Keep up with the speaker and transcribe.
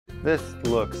This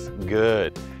looks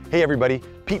good. Hey everybody,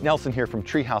 Pete Nelson here from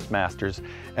Treehouse Masters,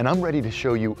 and I'm ready to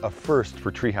show you a first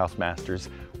for Treehouse Masters.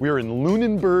 We're in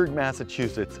Lunenburg,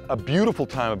 Massachusetts, a beautiful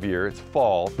time of year. It's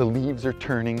fall, the leaves are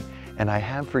turning, and I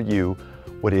have for you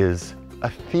what is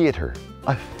a theater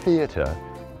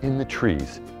in the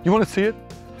trees. You want to see it?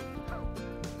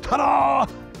 Ta-da!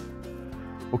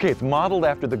 Okay, it's modeled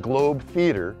after the Globe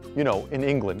Theatre, you know, in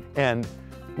England, and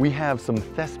we have some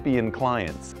thespian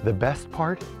clients. The best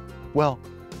part? Well,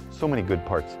 so many good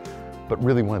parts, but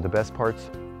really one of the best parts,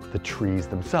 the trees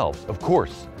themselves, of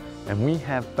course. And we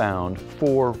have found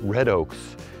 4 red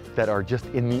oaks that are just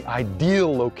in the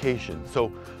ideal location. So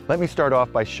let me start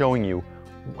off by showing you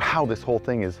how this whole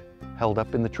thing is held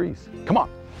up in the trees. Come on.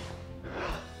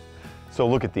 So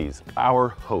look at these, our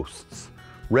hosts.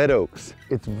 Red oaks.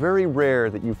 It's very rare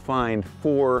that you find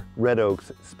 4 red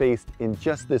oaks spaced in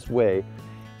just this way,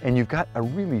 and you've got a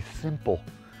really simple,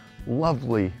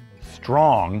 lovely,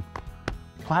 strong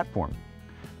platform.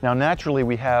 Now naturally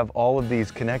we have all of these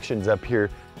connections up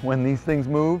here when these things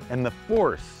move, and the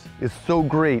force is so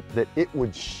great that it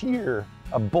would shear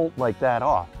a bolt like that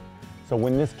off. So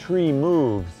when this tree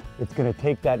moves, it's going to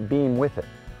take that beam with it,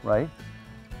 right?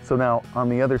 So now on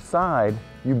the other side,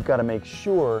 you've got to make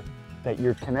sure that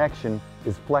your connection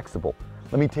is flexible.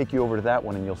 Let me take you over to that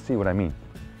one and you'll see what I mean.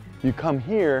 You come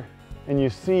here and you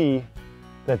see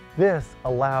that this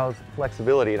allows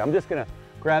flexibility. And I'm just gonna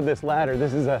grab this ladder.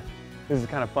 This is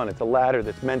kind of fun. It's a ladder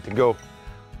that's meant to go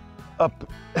up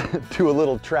to a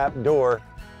little trap door.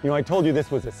 You know, I told you this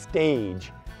was a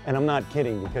stage, and I'm not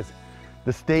kidding, because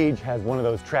the stage has one of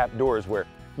those trap doors where,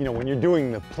 you know, when you're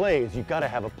doing the plays, you've got to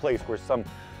have a place where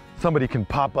somebody can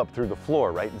pop up through the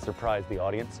floor, right, and surprise the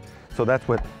audience. So that's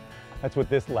what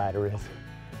this ladder is.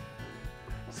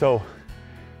 So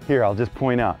here, I'll just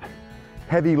point out,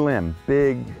 heavy limb,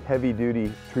 big,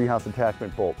 heavy-duty treehouse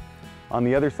attachment bolt. On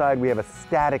the other side, we have a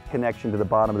static connection to the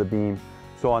bottom of the beam.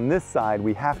 So on this side,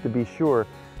 we have to be sure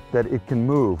that it can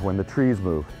move when the trees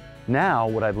move. Now,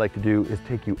 what I'd like to do is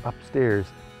take you upstairs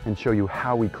and show you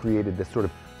how we created this sort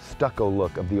of stucco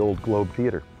look of the old Globe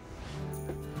Theatre.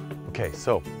 Okay,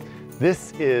 so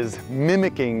this is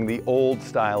mimicking the old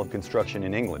style of construction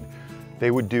in England.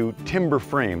 They would do timber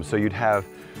frames, so you'd have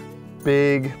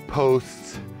big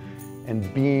posts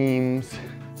and beams.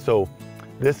 So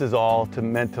this is all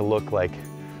meant to look like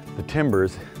the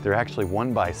timbers. They're actually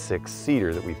 1x6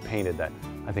 cedar that we've painted that,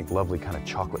 I think, lovely kind of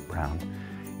chocolate brown.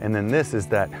 And then this is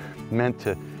that meant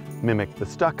to mimic the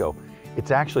stucco.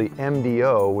 It's actually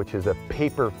MDO, which is a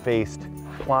paper-faced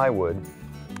plywood.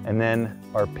 And then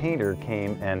our painter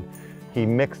came and he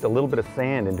mixed a little bit of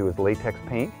sand into his latex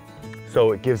paint,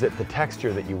 so it gives it the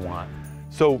texture that you want.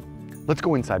 So let's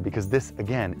go inside, because this,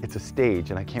 again, it's a stage,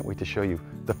 and I can't wait to show you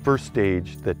the first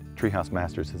stage that Treehouse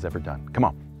Masters has ever done. Come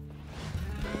on.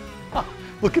 Oh,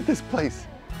 look at this place.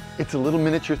 It's a little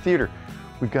miniature theater.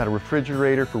 We've got a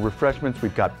refrigerator for refreshments,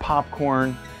 we've got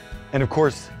popcorn, and of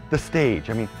course, the stage.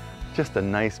 I mean, just a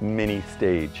nice mini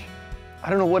stage. I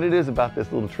don't know what it is about this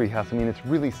little treehouse. I mean, it's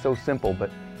really so simple, but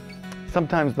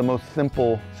sometimes the most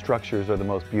simple structures are the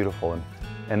most beautiful,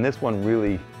 and this one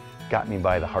really got me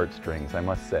by the heartstrings, I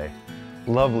must say.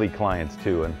 Lovely clients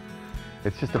too, and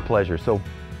it's just a pleasure. So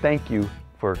thank you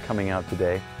for coming out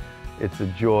today. It's a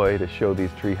joy to show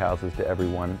these tree houses to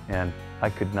everyone, and I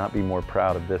could not be more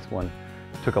proud of this one.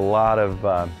 It took a lot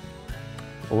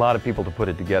of people to put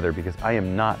it together, because I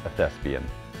am not a thespian,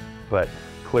 but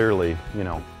clearly, you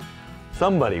know,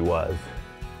 somebody was.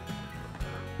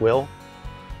 Will?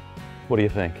 What do you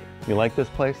think? You like this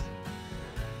place?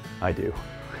 I do.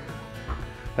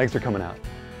 Thanks for coming out.